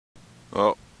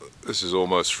Oh, this is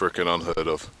almost frickin' unheard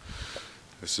of.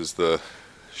 This is the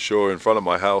shore in front of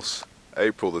my house,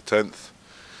 April the 10th.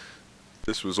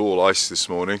 This was all ice this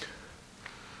morning,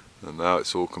 and now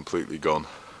it's all completely gone.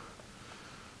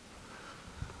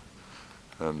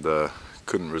 And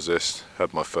couldn't resist,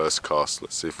 had my first cast.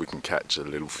 Let's see if we can catch a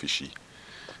little fishy.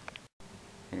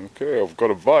 Okay, I've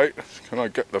got a bite. Can I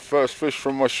get the first fish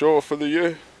from my shore for the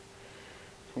year?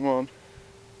 Come on.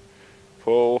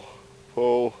 Pull,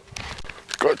 pull.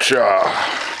 Gotcha!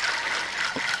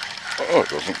 Oh, it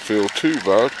doesn't feel too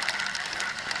bad.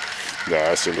 Nah,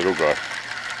 that's a little guy.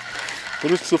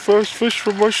 But it's the first fish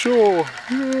from my shore!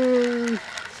 Yay!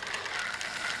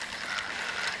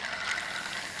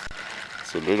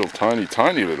 It's a little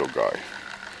tiny little guy.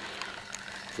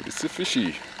 But it's a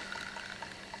fishy.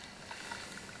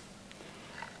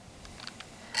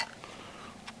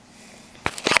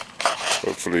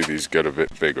 Hopefully these get a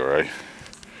bit bigger, eh?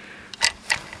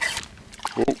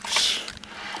 Oops.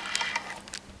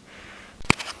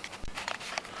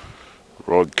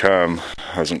 Rod cam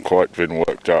hasn't quite been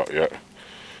worked out yet.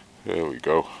 There we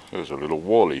go. There's a little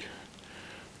wally.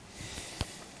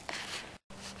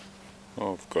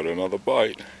 Oh, I've got another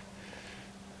bite.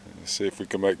 Let's see if we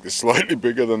can make this slightly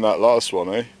bigger than that last one,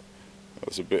 eh? That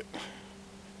was a bit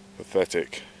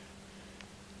pathetic.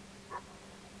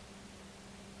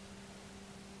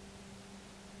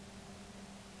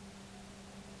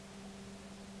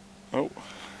 Oh,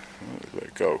 there we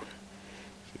go.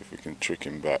 See if we can trick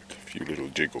him back. A few little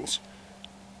jiggles.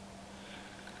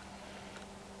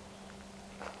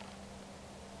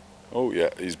 Oh yeah,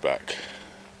 he's back.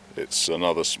 It's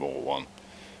another small one,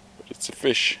 but it's a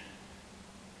fish.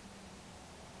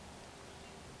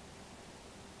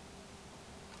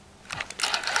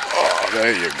 Oh,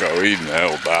 there you go, he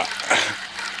nailed that.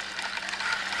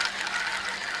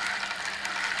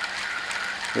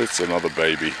 It's another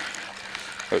baby.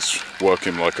 Let's work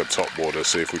him like a topwater,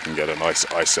 see if we can get a nice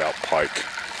ice out pike.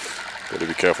 Gotta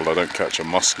be careful I don't catch a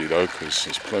muskie though, because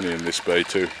there's plenty in this bay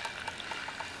too.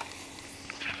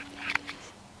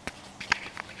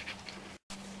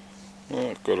 Oh,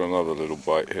 I've got another little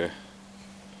bite here.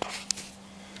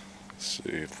 Let's see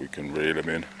if we can reel him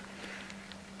in.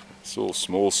 It's all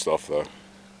small stuff though.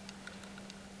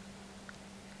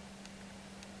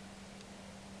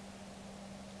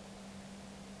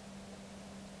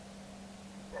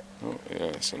 Oh yeah,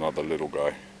 it's another little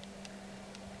guy.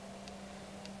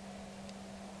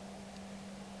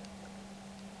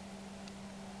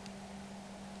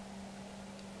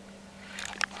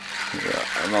 Yeah,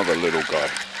 another little guy.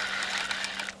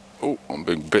 Oh, I'm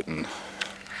being bitten.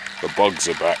 The bugs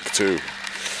are back too.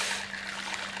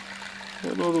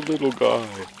 Another little guy.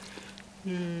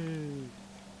 Yay.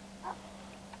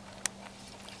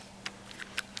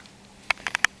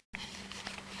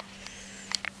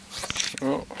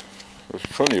 Oh, there's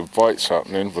plenty of bites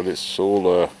happening, but it's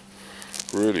all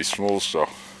really small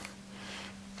stuff.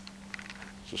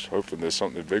 Just hoping there's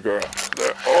something bigger out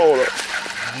there. Oh,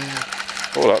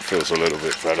 that feels a little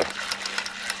bit better.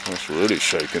 That's really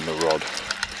shaking the rod.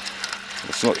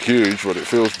 It's not huge, but it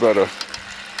feels better.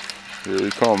 Here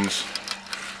he comes.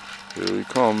 Here he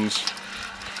comes.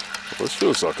 Well, this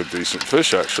feels like a decent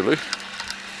fish, actually.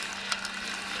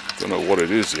 Don't know what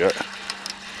it is yet.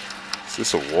 Is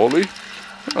this a wally?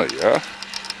 Oh yeah,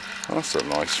 that's a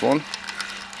nice one.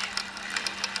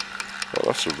 Oh,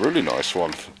 that's a really nice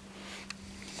one.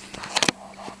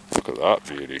 Look at that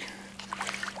beauty.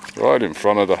 Right in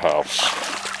front of the house.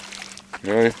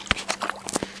 Okay.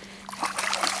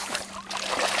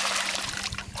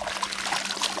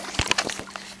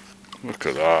 Look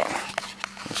at that.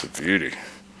 That's a beauty.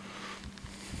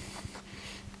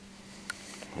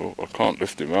 Oh, I can't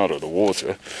lift him out of the water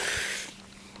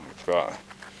like that.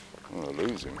 I'm gonna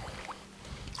lose him.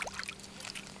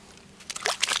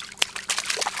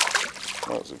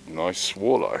 That's a nice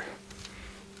walleye.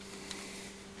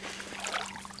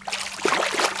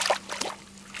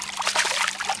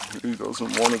 He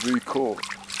doesn't want to be caught.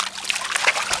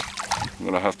 I'm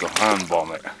gonna have to hand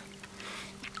bomb it.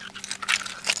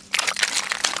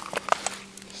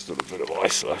 Still a bit of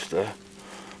ice left there.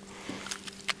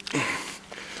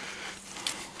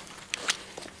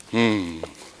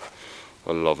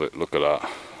 I love it, look at that.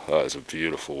 That is a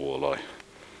beautiful walleye.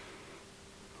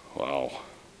 Wow,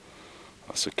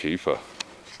 that's a keeper.